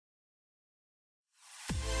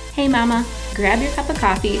Hey mama, grab your cup of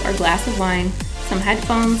coffee or glass of wine, some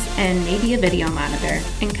headphones, and maybe a video monitor,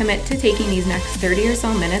 and commit to taking these next 30 or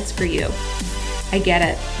so minutes for you. I get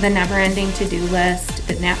it, the never-ending to-do list,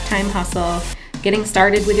 the nap time hustle, getting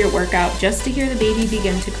started with your workout just to hear the baby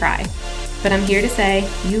begin to cry. But I'm here to say,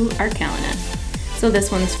 you are killing it. So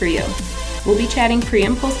this one's for you. We'll be chatting pre-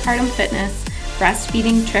 and postpartum fitness,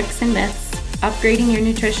 breastfeeding tricks and myths, upgrading your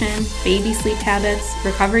nutrition, baby sleep habits,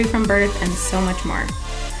 recovery from birth, and so much more.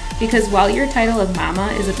 Because while your title of mama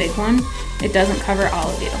is a big one, it doesn't cover all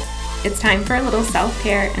of you. It's time for a little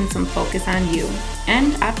self-care and some focus on you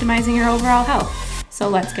and optimizing your overall health. So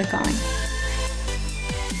let's get going.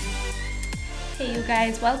 Hey you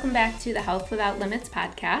guys, welcome back to the Health Without Limits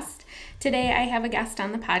podcast. Today I have a guest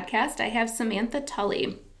on the podcast. I have Samantha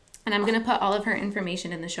Tully. And I'm going to put all of her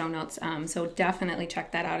information in the show notes, so definitely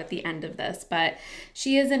check that out at the end of this. But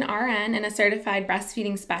she is an RN and a certified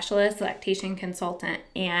breastfeeding specialist, lactation consultant,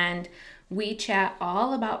 and we chat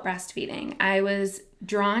all about breastfeeding. I was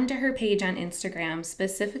drawn to her page on Instagram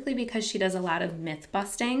specifically because she does a lot of myth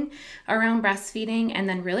busting around breastfeeding and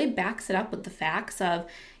then really backs it up with the facts of,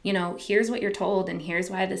 here's what you're told and here's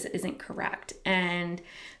why this isn't correct. And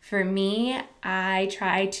for me, I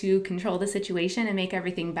try to control the situation and make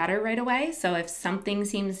everything better right away. So if something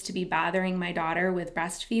seems to be bothering my daughter with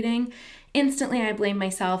breastfeeding, instantly I blame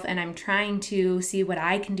myself and I'm trying to see what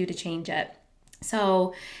I can do to change it.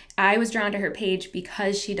 So I was drawn to her page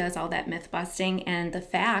because she does all that myth busting and the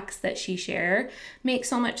facts that she shares make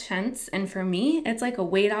so much sense. And for me, it's like a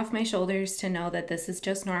weight off my shoulders to know that this is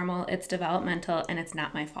just normal, it's developmental, and it's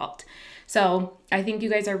not my fault. So I think you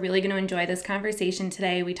guys are really going to enjoy this conversation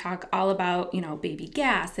today. We talk all about, baby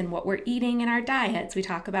gas and what we're eating in our diets. We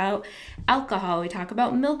talk about alcohol. We talk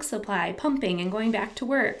about milk supply, pumping, and going back to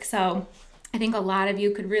work. So I think a lot of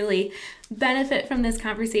you could really benefit from this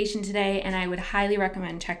conversation today, and I would highly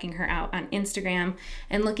recommend checking her out on Instagram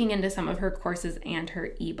and looking into some of her courses and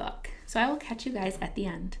her ebook. So I will catch you guys at the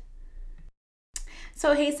end.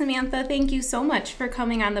 So hey Samantha, thank you so much for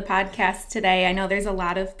coming on the podcast today. I know there's a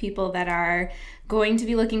lot of people that are going to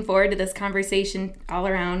be looking forward to this conversation all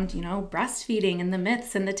around, breastfeeding and the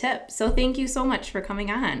myths and the tips. So thank you so much for coming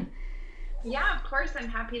on. Yeah, of course. I'm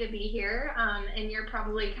happy to be here. And you're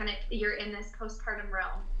probably you're in this postpartum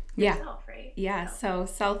realm yourself, right? Yeah. So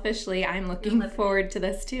selfishly, I'm looking forward to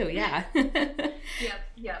this too. Yeah.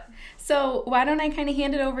 Yep. So why don't I kind of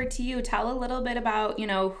hand it over to you? Tell a little bit about,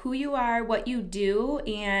 who you are, what you do,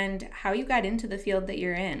 and how you got into the field that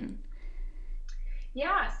you're in.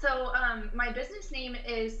 Yeah, so my business name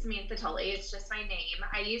is Samantha Tully. It's just my name.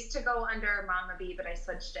 I used to go under Mama B, but I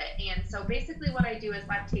switched it. And so basically what I do is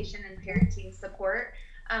lactation and parenting support.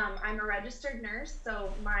 I'm a registered nurse,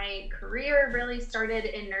 so my career really started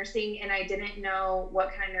in nursing, and I didn't know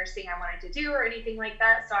what kind of nursing I wanted to do or anything like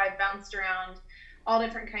that. So I bounced around all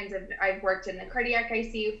different kinds of, I've worked in the cardiac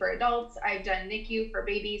ICU for adults. I've done NICU for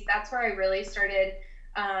babies. That's where I really started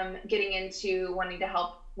getting into wanting to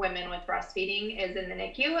help women with breastfeeding is in the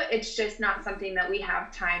NICU. It's just not something that we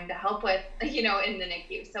have time to help with, in the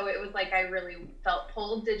NICU. So it was like I really felt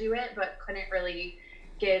pulled to do it, but couldn't really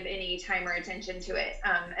give any time or attention to it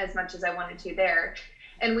as much as I wanted to there.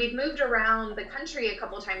 And we've moved around the country a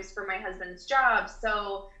couple of times for my husband's job.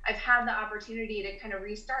 So I've had the opportunity to kind of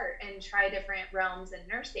restart and try different realms in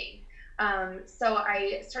nursing. So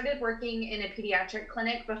I started working in a pediatric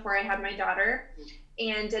clinic before I had my daughter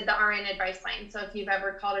and did the RN advice line. So if you've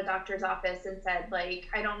ever called a doctor's office and said,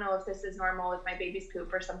 I don't know if this is normal with my baby's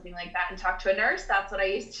poop or something like that, and talked to a nurse, that's what I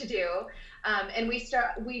used to do. And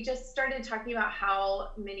we just started talking about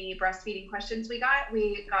how many breastfeeding questions we got.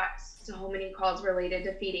 We got so many calls related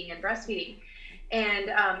to feeding and breastfeeding. And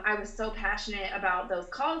I was so passionate about those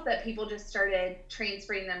calls that people just started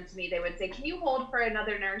transferring them to me. They would say, can you hold for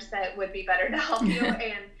another nurse that would be better to help you?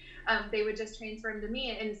 And they would just transfer them to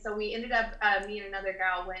me. And so we ended up, me and another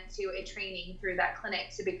gal went to a training through that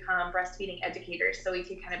clinic to become breastfeeding educators. So we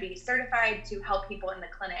could kind of be certified to help people in the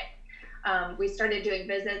clinic. We started doing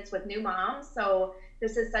visits with new moms. So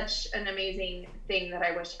this is such an amazing thing that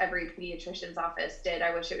I wish every pediatrician's office did.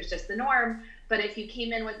 I wish it was just the norm. But if you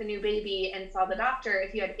came in with a new baby and saw the doctor,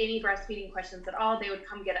 if you had any breastfeeding questions at all, they would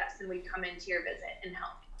come get us and we'd come into your visit and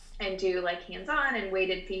help and do hands-on and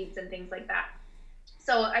weighted feeds and things like that.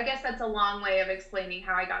 So I guess that's a long way of explaining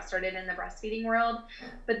how I got started in the breastfeeding world.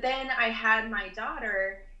 But then I had my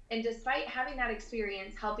daughter, and despite having that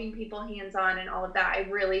experience, helping people hands-on and all of that, I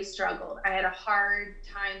really struggled. I had a hard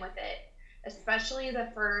time with it, especially the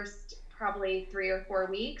first probably 3 or 4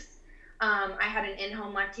 weeks. I had an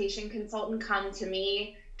in-home lactation consultant come to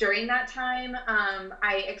me during that time.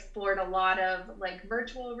 I explored a lot of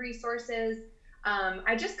virtual resources.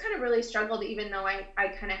 I just kind of really struggled, even though I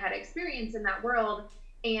kind of had experience in that world.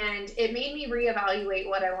 And it made me reevaluate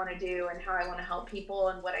what I want to do and how I want to help people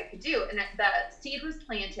and what I could do. And the seed was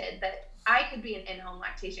planted that I could be an in-home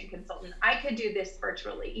lactation consultant. I could do this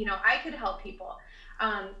virtually. I could help people.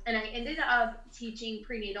 And I ended up teaching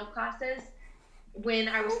prenatal classes. When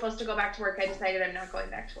I was supposed to go back to work, I decided I'm not going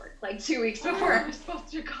back to work, like 2 weeks before I was supposed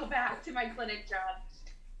to go back to my clinic job,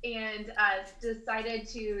 and decided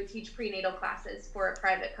to teach prenatal classes for a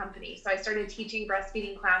private company. So I started teaching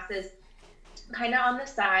breastfeeding classes kind of on the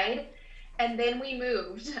side, and then we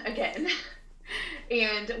moved again.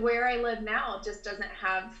 And where I live now just doesn't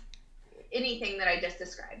have anything that I just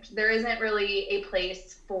described. There isn't really a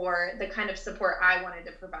place for the kind of support I wanted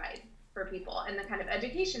to provide for people and the kind of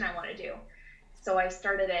education I want to do. So I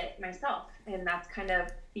started it myself, and that's kind of,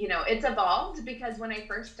 it's evolved, because when I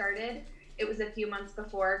first started, it was a few months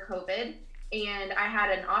before COVID, and I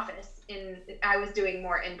had an office I was doing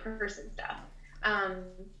more in-person stuff.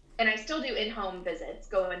 And I still do in-home visits,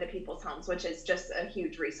 go into people's homes, which is just a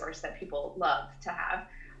huge resource that people love to have.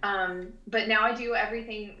 But now I do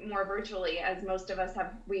everything more virtually, as most of us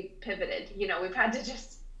we pivoted. We've had to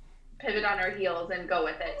just pivot on our heels and go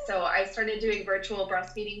with it. So I started doing virtual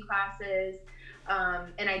breastfeeding classes,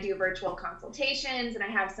 and I do virtual consultations, and I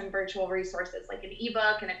have some virtual resources like an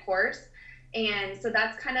ebook and a course. And so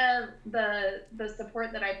that's kind of the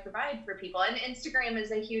support that I provide for people. And Instagram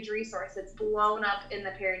is a huge resource. It's blown up in the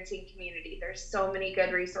parenting community. There's so many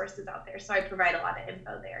good resources out there. So I provide a lot of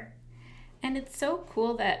info there. And it's so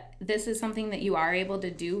cool that this is something that you are able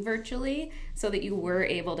to do virtually, so that you were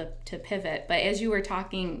able to pivot. But as you were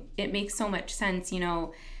talking, it makes so much sense.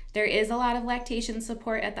 There is a lot of lactation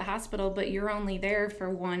support at the hospital, but you're only there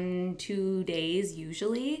for 1-2 days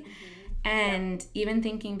usually. Mm-hmm. And even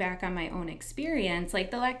thinking back on my own experience,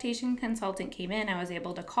 like the lactation consultant came in, I was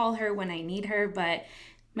able to call her when I need her, but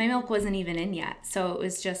my milk wasn't even in yet. So it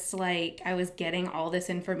was just like I was getting all this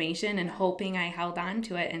information and hoping I held on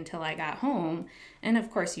to it until I got home. And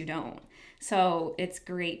of course you don't. So it's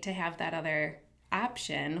great to have that other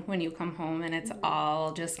option when you come home and it's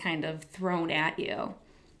all just kind of thrown at you.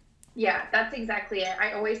 Yeah, that's exactly it.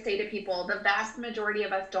 I always say to people, the vast majority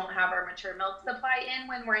of us don't have our mature milk supply in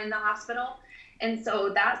when we're in the hospital. And so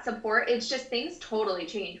that support, it's just things totally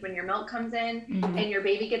change when your milk comes in. Mm-hmm. And your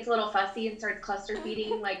baby gets a little fussy and starts cluster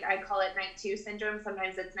feeding. Like I call it night 2 syndrome.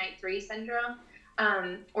 Sometimes it's night 3 syndrome,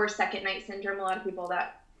 or second night syndrome. A lot of people,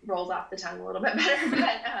 that rolls off the tongue a little bit better.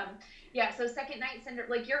 But yeah, so second night syndrome,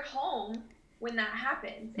 like you're home when that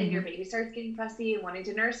happens, and your baby starts getting fussy and wanting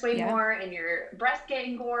to nurse way more, and your breast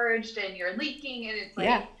getting gorged and you're leaking, and it's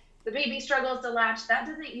like the baby struggles to latch. That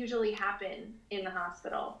doesn't usually happen in the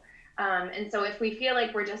hospital. And so if we feel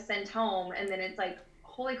like we're just sent home, and then it's like,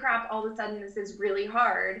 holy crap, all of a sudden this is really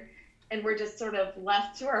hard, and we're just sort of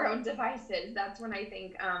left to our own devices, that's when I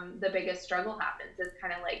think the biggest struggle happens, is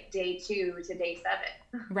kind of like day 2 to day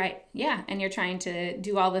 7. Right. Yeah. And you're trying to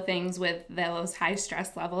do all the things with those high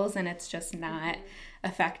stress levels, and it's just not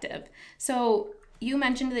effective. So you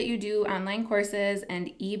mentioned that you do online courses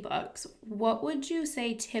and ebooks. What would you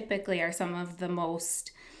say typically are some of the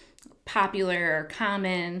most popular or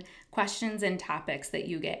common questions and topics that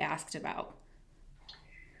you get asked about?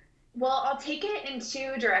 Well, I'll take it in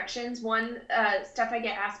 2 directions. One, stuff I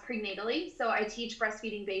get asked prenatally. So I teach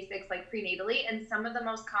breastfeeding basics like prenatally, and some of the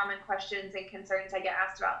most common questions and concerns I get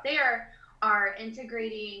asked about there are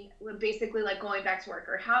integrating, basically like going back to work,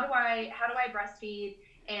 or how do I breastfeed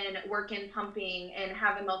and work in pumping and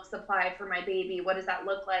have a milk supply for my baby? What does that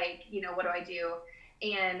look like? What do I do?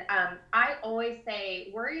 And I always say,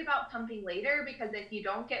 worry about pumping later, because if you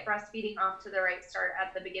don't get breastfeeding off to the right start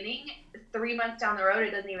at the beginning, 3 months down the road, it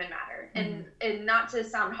doesn't even matter. Mm-hmm. And not to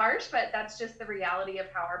sound harsh, but that's just the reality of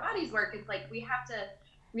how our bodies work. It's like we have to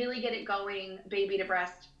really get it going baby to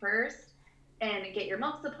breast first, and get your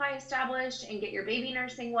milk supply established, and get your baby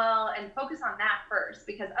nursing well, and focus on that first,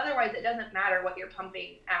 because otherwise it doesn't matter what you're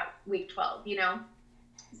pumping at week 12,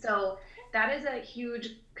 So that is a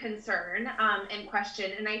huge concern and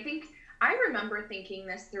question. And I think I remember thinking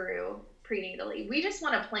this through prenatally. We just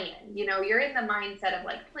want to plan. You're in the mindset of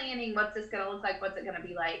like planning, what's this going to look like? What's it going to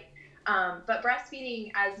be like? But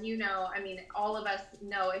breastfeeding, as you know, I mean, all of us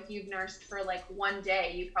know, if you've nursed for like 1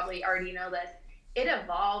 day, you probably already know this. It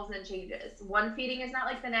evolves and changes. One feeding is not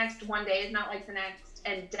like the next, 1 day is not like the next,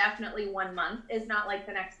 and definitely 1 month is not like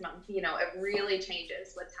the next month. It really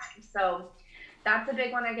changes with time. So that's a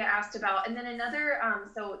big one I get asked about. And then another,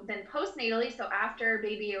 so then postnatally, so after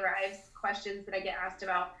baby arrives, questions that I get asked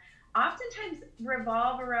about oftentimes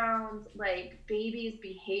revolve around like baby's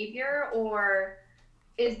behavior, or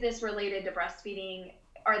is this related to breastfeeding?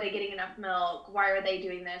 are they getting enough milk? Why are they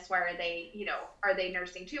doing this? Why are they, are they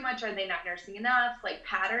nursing too much? Are they not nursing enough? Like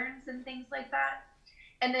patterns and things like that.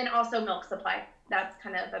 And then also milk supply. That's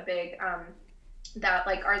kind of a big, that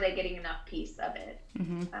like, are they getting enough piece of it?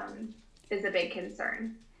 Is a big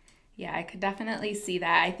concern. Yeah, I could definitely see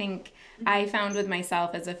that. I think I found with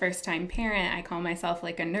myself as a first-time parent, I call myself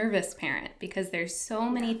like a nervous parent because there's so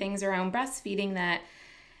many things around breastfeeding that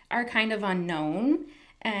are kind of unknown.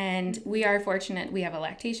 And we are fortunate, we have a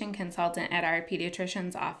lactation consultant at our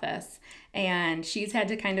pediatrician's office, and she's had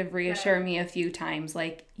to kind of reassure me a few times,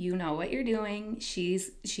 like, you know what you're doing.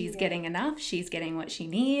 She's getting enough. She's getting what she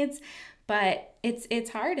needs. But it's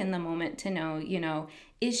hard in the moment to know,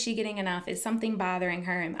 is she getting enough? Is something bothering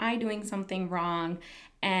her? Am I doing something wrong?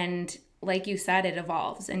 And like you said, it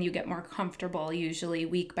evolves and you get more comfortable usually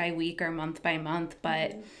week by week or month by month.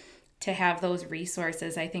 But to have those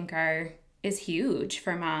resources, I think is huge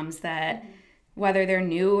for moms that whether they're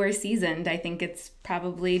new or seasoned, I think it's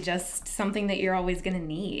probably just something that you're always going to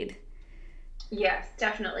need. Yes,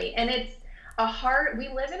 definitely. And it's we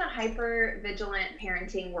live in a hyper vigilant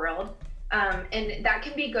parenting world. And that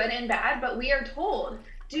can be good and bad, but we are told,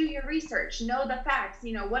 do your research, know the facts,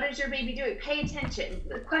 what is your baby doing? Pay attention,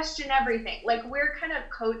 question everything. Like we're kind of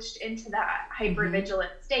coached into that hyper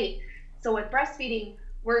vigilant state. So with breastfeeding,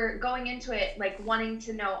 we're going into it like wanting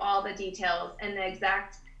to know all the details and the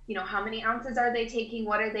exact, how many ounces are they taking?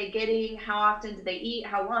 What are they getting? How often do they eat?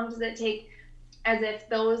 How long does it take? As if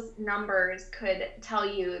those numbers could tell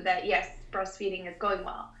you that, yes, breastfeeding is going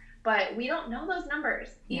well. But we don't know those numbers.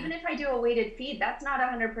 Yeah. Even if I do a weighted feed, that's not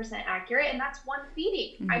 100% accurate, and that's one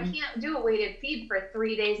feeding. I can't do a weighted feed for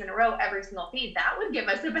 3 days in a row every single feed. That would give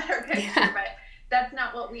us a better picture, but that's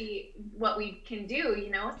not what we can do,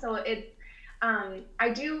 So it's I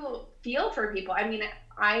do feel for people. I mean,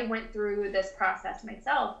 I went through this process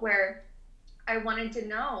myself where I wanted to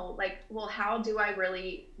know, like, well, how do I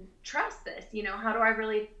really trust this? How do I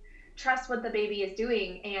really trust what the baby is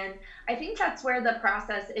doing? And I think that's where the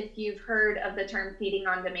process, if you've heard of the term feeding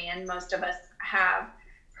on demand, most of us have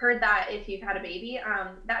heard that if you've had a baby,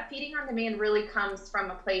 that feeding on demand really comes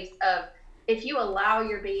from a place of, if you allow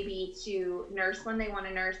your baby to nurse when they want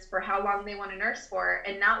to nurse for how long they want to nurse for,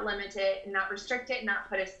 and not limit it and not restrict it, not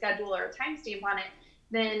put a schedule or a timestamp on it,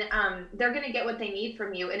 then they're going to get what they need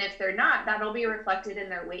from you. And if they're not, that'll be reflected in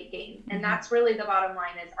their weight gain. And that's really the bottom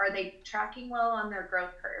line is, are they tracking well on their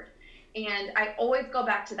growth curve? And I always go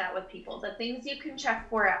back to that with people. The things you can check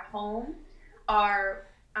for at home are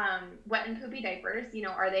wet and poopy diapers.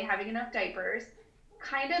 Are they having enough diapers?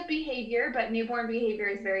 Kind of behavior, but newborn behavior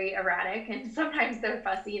is very erratic. And sometimes they're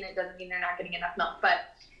fussy and it doesn't mean they're not getting enough milk. But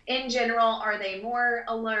in general, are they more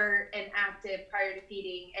alert and active prior to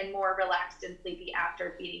feeding and more relaxed and sleepy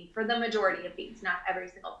after feeding for the majority of feeds, not every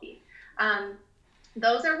single feed?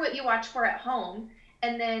 Those are what you watch for at home.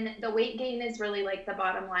 And then the weight gain is really like the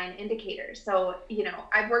bottom line indicator. So,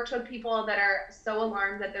 I've worked with people that are so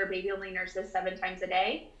alarmed that their baby only nurses 7 times a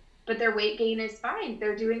day, but their weight gain is fine.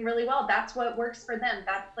 They're doing really well. That's what works for them.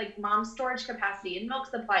 That's like mom's storage capacity and milk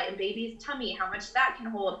supply and baby's tummy, how much that can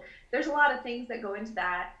hold. There's a lot of things that go into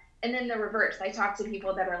that. And then the reverse. I talk to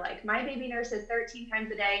people that are like, my baby nurses 13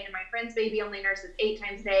 times a day and my friend's baby only nurses 8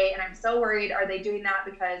 times a day. And I'm so worried. Are they doing that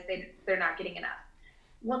because they're not getting enough?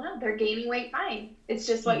 Well, no, they're gaining weight fine. It's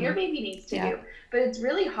just what your baby needs to do. But it's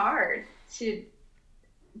really hard to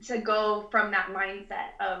go from that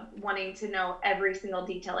mindset of wanting to know every single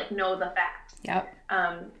detail, like know the facts. Yep.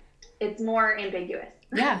 It's more ambiguous.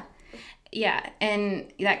 Yeah.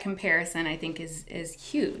 And that comparison, I think, is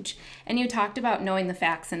huge. And you talked about knowing the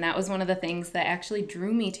facts, and that was one of the things that actually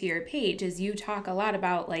drew me to your page, is you talk a lot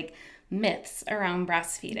about like myths around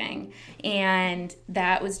breastfeeding. And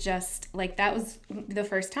that was that was the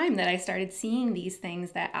first time that I started seeing these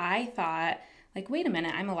things that I thought, like, wait a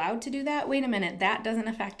minute, I'm allowed to do that? Wait a minute, that doesn't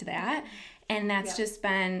affect that. And that's just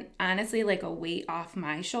been honestly like a weight off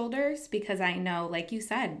my shoulders, because I know, like you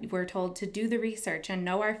said, we're told to do the research and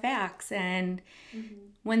know our facts. And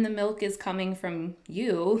when the milk is coming from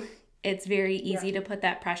you, it's very easy to put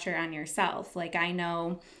that pressure on yourself. Like, I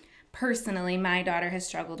know personally, my daughter has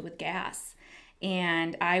struggled with gas.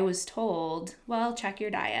 And I was told, well, check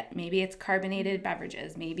your diet. Maybe it's carbonated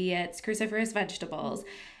beverages. Maybe it's cruciferous vegetables.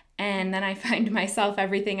 And then I find myself,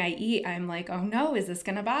 everything I eat, I'm like, oh no, is this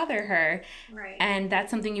going to bother her? Right. And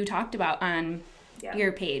that's something you talked about on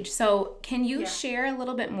your page. So can you share a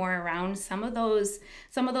little bit more around some of those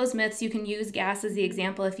myths? You can use gas as the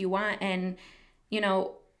example if you want. And,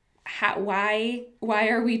 why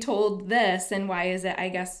are we told this, and why is it, I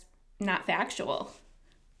guess, not factual?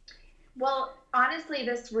 Well, Honestly,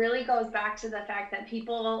 this really goes back to the fact that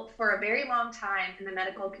people, for a very long time in the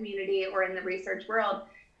medical community or in the research world,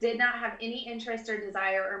 did not have any interest or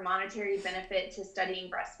desire or monetary benefit to studying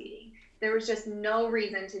breastfeeding. There was just no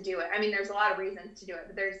reason to do it. I mean, there's a lot of reasons to do it,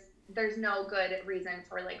 but there's no good reason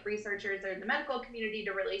for like researchers or the medical community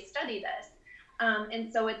to really study this.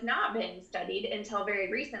 And so it's not been studied until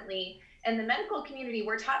very recently. And the medical community,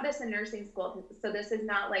 we're taught this in nursing school. So this is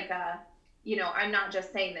not like I'm not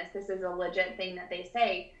just saying this. This is a legit thing that they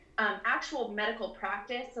say. Actual medical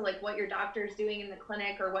practice, so like what your doctor's doing in the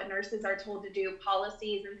clinic or what nurses are told to do,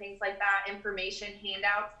 policies and things like that, information,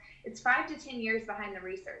 handouts, it's 5 to 10 years behind the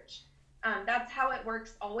research. That's how it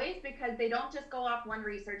works always, because they don't just go off one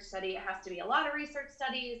research study. It has to be a lot of research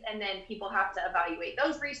studies, and then people have to evaluate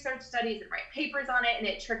those research studies and write papers on it, and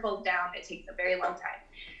it trickles down. It takes a very long time.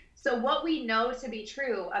 So what we know to be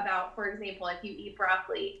true about, for example, if you eat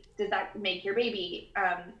broccoli, does that make your baby,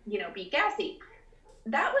 be gassy?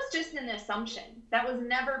 That was just an assumption. That was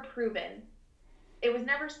never proven. It was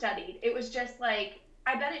never studied. It was just like,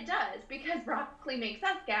 I bet it does, because broccoli makes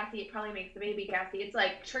us gassy. It probably makes the baby gassy. It's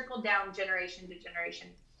like trickled down generation to generation.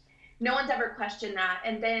 No one's ever questioned that.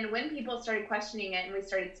 And then when people started questioning it and we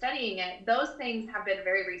started studying it, those things have been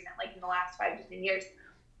very recent, like in the last 5 to 10 years.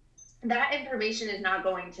 That information is not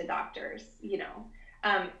going to doctors,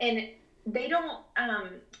 and they don't,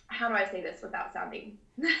 how do I say this without sounding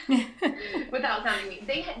mean?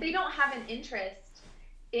 They don't have an interest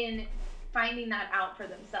in finding that out for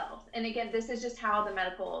themselves. And again, this is just how the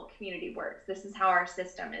medical community works. This is how our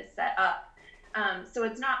system is set up. So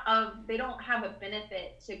it's not they don't have a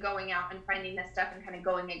benefit to going out and finding this stuff and kind of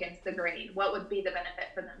going against the grain. What would be the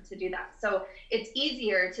benefit for them to do that? So it's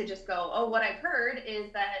easier to just go, oh, what I've heard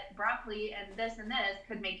is that broccoli and this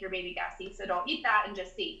could make your baby gassy, so don't eat that and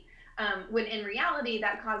just see. When in reality,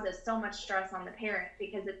 that causes so much stress on the parent,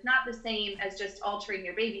 because it's not the same as just altering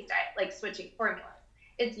your baby's diet, like switching formulas.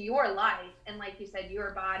 It's your life, and like you said,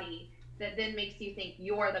 your body, that then makes you think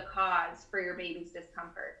you're the cause for your baby's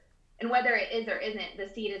discomfort. And whether it is or isn't, the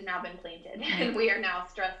seed has now been planted, and we are now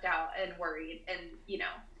stressed out and worried and,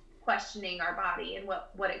 questioning our body and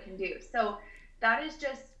what it can do. So that is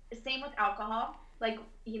just same with alcohol. Like,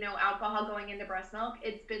 alcohol going into breast milk,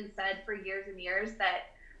 it's been said for years and years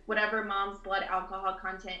that whatever mom's blood alcohol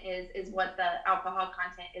content is what the alcohol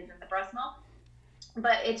content is in the breast milk.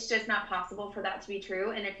 But it's just not possible for that to be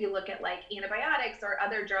true. And if you look at like antibiotics or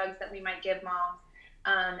other drugs that we might give moms,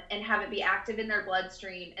 and have it be active in their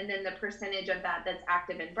bloodstream, and then the percentage of that that's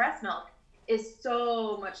active in breast milk is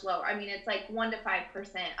so much lower. I mean, it's like 1 to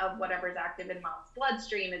 5% of whatever's active in mom's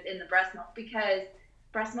bloodstream is in the breast milk, because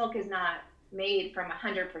breast milk is not made from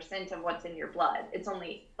 100% of what's in your blood. It's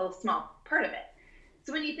only a small part of it.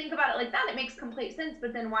 So when you think about it like that, it makes complete sense.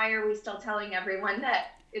 But then why are we still telling everyone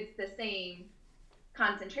that it's the same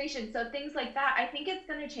concentration? So things like that, I think it's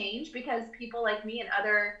going to change, because people like me and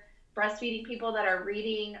other breastfeeding people that are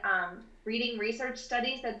reading research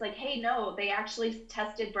studies that's like, hey, no, they actually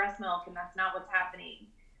tested breast milk and that's not what's happening.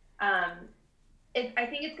 I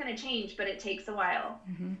think it's going to change, but it takes a while.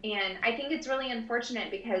 Mm-hmm. And I think it's really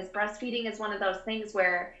unfortunate, because breastfeeding is one of those things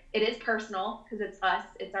where it is personal, because it's us,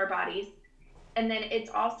 it's our bodies. And then it's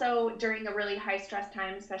also during a really high stress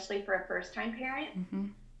time, especially for a first time parent, mm-hmm.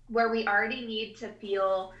 where we already need to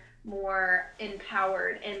feel more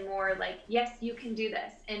empowered and more like, yes, you can do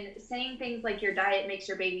this. And saying things like your diet makes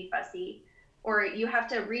your baby fussy, or you have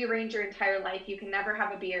to rearrange your entire life. You can never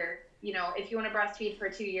have a beer. If you want to breastfeed for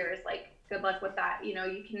 2 years, like, good luck with that.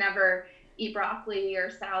 You can never eat broccoli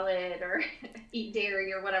or salad or eat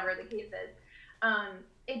dairy or whatever the case is.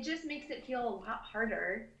 It just makes it feel a lot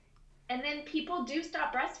harder. And then people do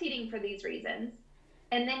stop breastfeeding for these reasons.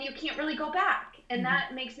 And then you can't really go back. And mm-hmm.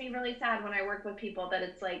 that makes me really sad when I work with people, that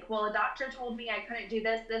it's like, well, a doctor told me I couldn't do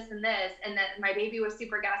this, this, and this, and that my baby was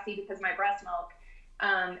super gassy because of my breast milk.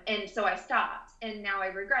 And so I stopped, and now I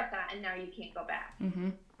regret that, and now you can't go back. Mm-hmm.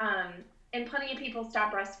 And plenty of people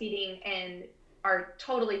stop breastfeeding and are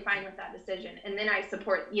totally fine with that decision. And then I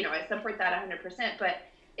support that 100%. But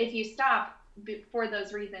if you stop for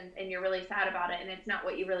those reasons and you're really sad about it and it's not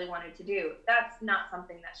what you really wanted to do, that's not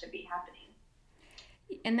something that should be happening.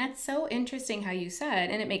 And that's so interesting how you said,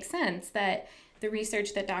 and it makes sense that the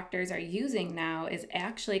research that doctors are using now is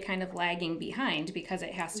actually kind of lagging behind, because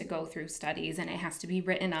it has to go through studies and it has to be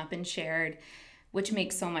written up and shared, which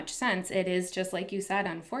makes so much sense. It is, just like you said,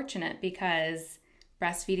 unfortunate, because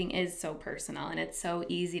breastfeeding is so personal and it's so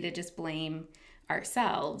easy to just blame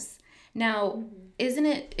ourselves. Now, isn't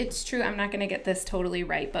it's true, I'm not going to get this totally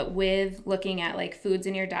right, but with looking at like foods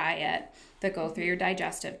in your diet that go through your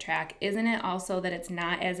digestive tract, isn't it also that it's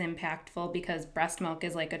not as impactful because breast milk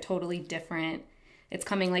is like a totally different it's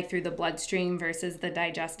coming like through the bloodstream versus the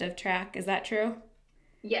digestive tract. Is that true?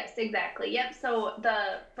 Yes, exactly. Yep. So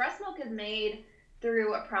the breast milk is made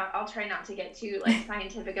through I'll try not to get too like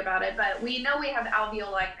scientific about it, but we know we have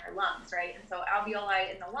alveoli in our lungs, right? And so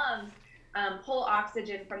alveoli in the lungs pull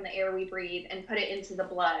oxygen from the air we breathe and put it into the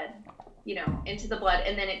blood,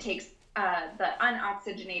 and then it takes the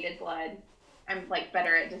unoxygenated blood. I'm like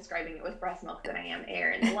better at describing it with breast milk than I am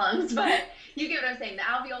air in the lungs, but you get what I'm saying. The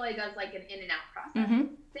alveoli does like an in and out process.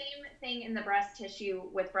 Mm-hmm. Same thing in the breast tissue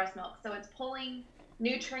with breast milk. So it's pulling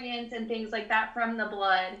nutrients and things like that from the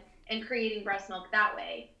blood and creating breast milk that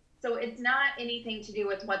way. So it's not anything to do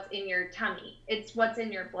with what's in your tummy. It's what's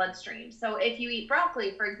in your bloodstream. So if you eat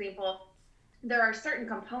broccoli, for example, there are certain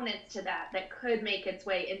components to that could make its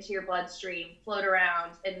way into your bloodstream, float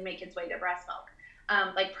around, and make its way to breast milk.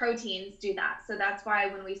 Like proteins do that. So that's why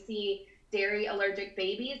when we see dairy allergic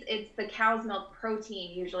babies, it's the cow's milk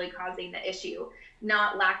protein usually causing the issue,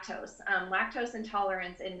 not lactose. Lactose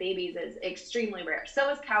intolerance in babies is extremely rare. So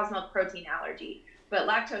is cow's milk protein allergy, but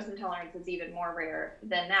lactose intolerance is even more rare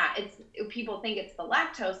than that. People think it's the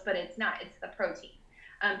lactose, but it's not. It's the protein.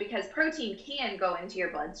 Because protein can go into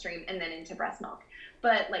your bloodstream and then into breast milk.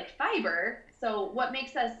 But like fiber, so what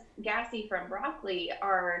makes us gassy from broccoli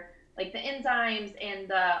are like the enzymes and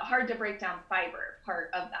the hard to break down fiber part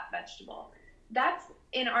of that vegetable. That's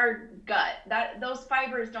in our gut. Those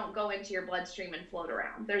fibers don't go into your bloodstream and float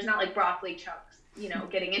around. There's not like broccoli chunks,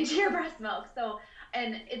 getting into your breast milk. So,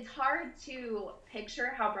 and it's hard to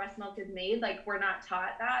picture how breast milk is made. Like we're not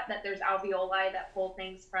taught that there's alveoli that pull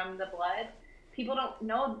things from the blood. People don't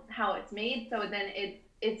know how it's made, so then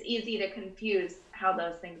it's easy to confuse how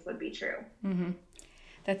those things would be true. Mm-hmm.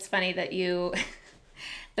 That's funny that you,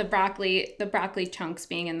 the broccoli chunks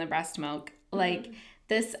being in the breast milk, like mm-hmm.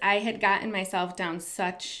 This, I had gotten myself down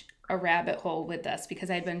such a rabbit hole with this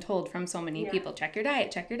because I'd been told from so many people, check your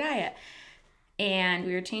diet. And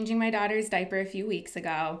we were changing my daughter's diaper a few weeks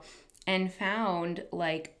ago and found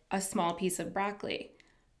like a small piece of broccoli,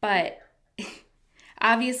 but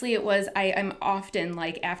obviously it was, I'm often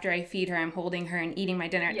like, after I feed her, I'm holding her and eating my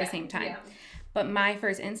dinner at the same time. Yeah. But my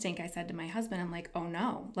first instinct, I said to my husband, I'm like, oh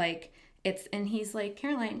no, like and he's like,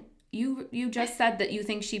 Caroline, you just said that you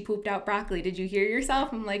think she pooped out broccoli. Did you hear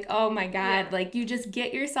yourself? I'm like, oh my God, like you just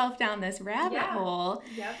get yourself down this rabbit hole.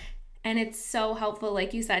 Yep. And it's so helpful,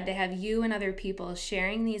 like you said, to have you and other people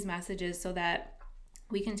sharing these messages so that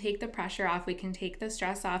we can take the pressure off, we can take the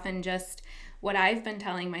stress off, and just what I've been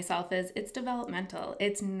telling myself is it's developmental.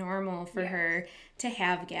 It's normal for her to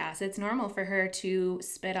have gas. It's normal for her to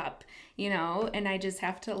spit up, and I just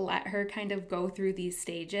have to let her kind of go through these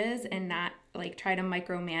stages and not like try to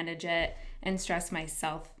micromanage it and stress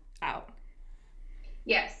myself out.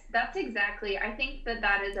 Yes, that's exactly. I think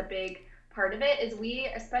that is a big part of it is we,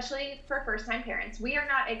 especially for first-time parents, we are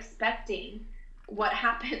not expecting what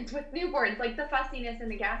happens with newborns, like the fussiness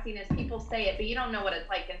and the gassiness. People say it, but you don't know what it's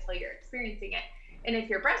like until you're experiencing it. And if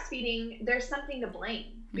you're breastfeeding, there's something to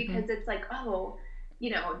blame because it's like, oh,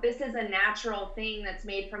 this is a natural thing that's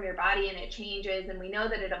made from your body and it changes. And we know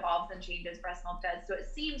that it evolves and changes, breast milk does. So it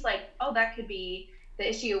seems like, oh, that could be the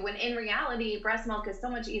issue, when in reality, breast milk is so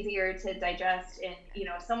much easier to digest and,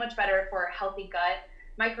 so much better for a healthy gut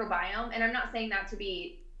microbiome. And I'm not saying that to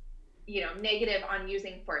be negative on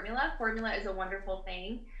using formula. Formula is a wonderful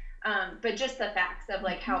thing. But just the facts of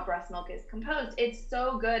like how breast milk is composed, it's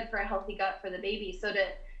so good for a healthy gut for the baby. So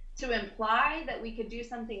to imply that we could do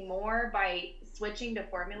something more by switching to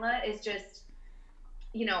formula is just,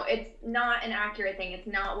 it's not an accurate thing. It's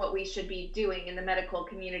not what we should be doing in the medical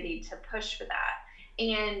community to push for that.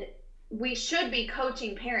 And we should be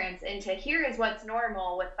coaching parents into here is what's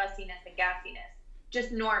normal with fussiness and gassiness.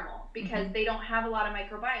 Just normal, because they don't have a lot of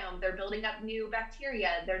microbiome. They're building up new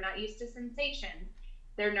bacteria. They're not used to sensations.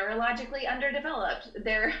 They're neurologically underdeveloped.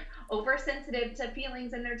 They're oversensitive to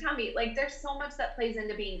feelings in their tummy. Like there's so much that plays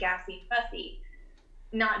into being gassy and fussy,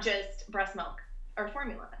 not just breast milk or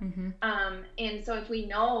formula. And so if we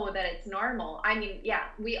know that it's normal,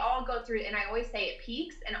 we all go through it. And I always say it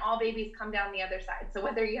peaks and all babies come down the other side. So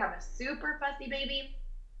whether you have a super fussy baby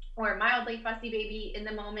or a mildly fussy baby, in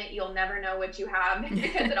the moment, you'll never know what you have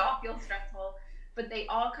because it all feels stressful, but they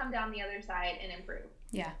all come down the other side and improve.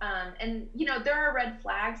 Yeah. And there are red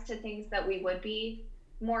flags to things that we would be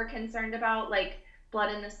more concerned about, like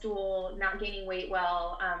blood in the stool, not gaining weight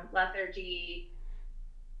well, lethargy,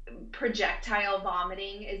 projectile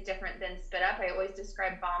vomiting is different than spit up. I always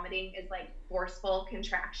describe vomiting as like forceful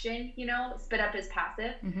contraction, spit up is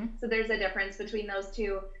passive. So there's a difference between those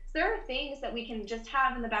two. So there are things that we can just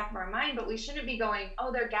have in the back of our mind, but we shouldn't be going,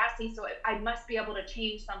 oh, they're gassy, so I must be able to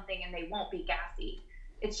change something and they won't be gassy.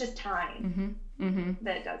 It's just time.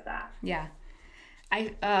 that does that. Yeah.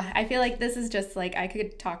 I feel like this is just like, I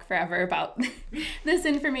could talk forever about this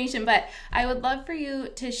information, but I would love for you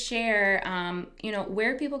to share,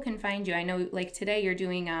 where people can find you. I know like today you're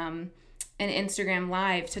doing an Instagram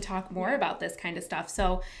live to talk more about this kind of stuff.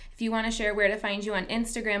 So if you want to share where to find you on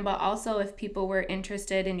Instagram, but also if people were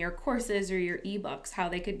interested in your courses or your ebooks, how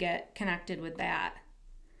they could get connected with that.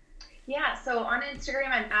 Yeah, so on Instagram,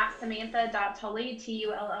 I'm at Samantha.Tully, Tully,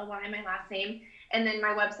 my last name. And then my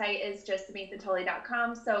website is just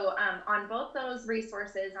SamanthaTully.com. So on both those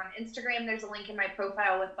resources, on Instagram, there's a link in my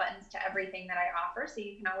profile with buttons to everything that I offer. So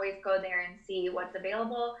you can always go there and see what's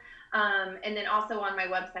available. And then also on my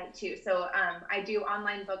website too. So I do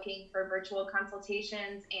online booking for virtual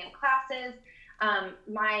consultations and classes.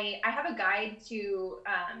 I have a guide to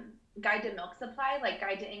milk supply, like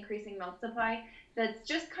guide to increasing milk supply. That's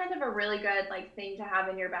just kind of a really good like thing to have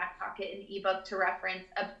in your back pocket, an ebook to reference.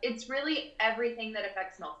 It's really everything that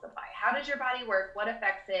affects milk supply. How does your body work? What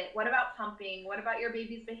affects it? What about pumping? What about your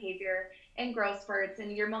baby's behavior and growth spurts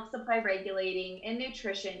and your milk supply regulating and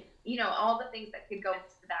nutrition? All the things that could go into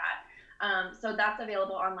that. So that's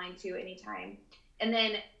available online too anytime. And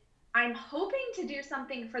then I'm hoping to do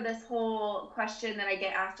something for this whole question that I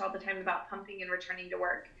get asked all the time about pumping and returning to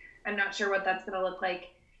work. I'm not sure what that's going to look like.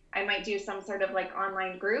 I might do some sort of like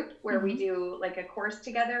online group where we do like a course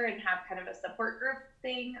together and have kind of a support group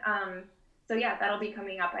thing. So yeah, that'll be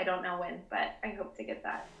coming up. I don't know when, but I hope to get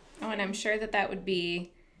that. Oh, and I'm sure that would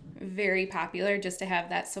be very popular just to have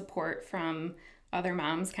that support from other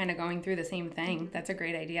moms kind of going through the same thing. That's a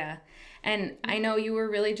great idea. And I know you were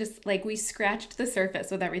really just like, we scratched the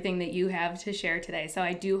surface with everything that you have to share today. So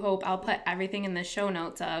I do hope I'll put everything in the show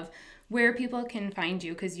notes of where people can find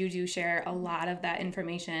you, because you do share a lot of that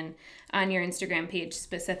information on your Instagram page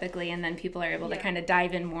specifically, and then people are able to kind of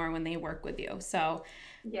dive in more when they work with you. So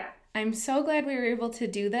yeah, I'm so glad we were able to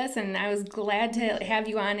do this, and I was glad to have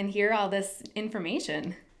you on and hear all this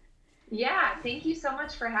information. Yeah, thank you so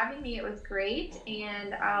much for having me. It was great,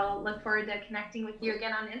 and I'll look forward to connecting with you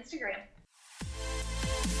again on Instagram.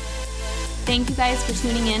 Thank you guys for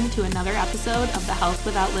tuning in to another episode of the Health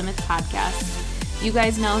Without Limits podcast. You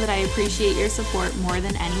guys know that I appreciate your support more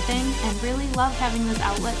than anything and really love having this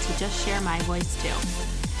outlet to just share my voice too.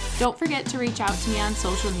 Don't forget to reach out to me on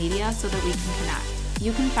social media so that we can connect.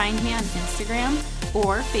 You can find me on Instagram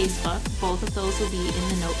or Facebook. Both of those will be in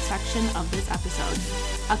the notes section of this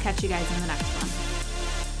episode. I'll catch you guys in the next one.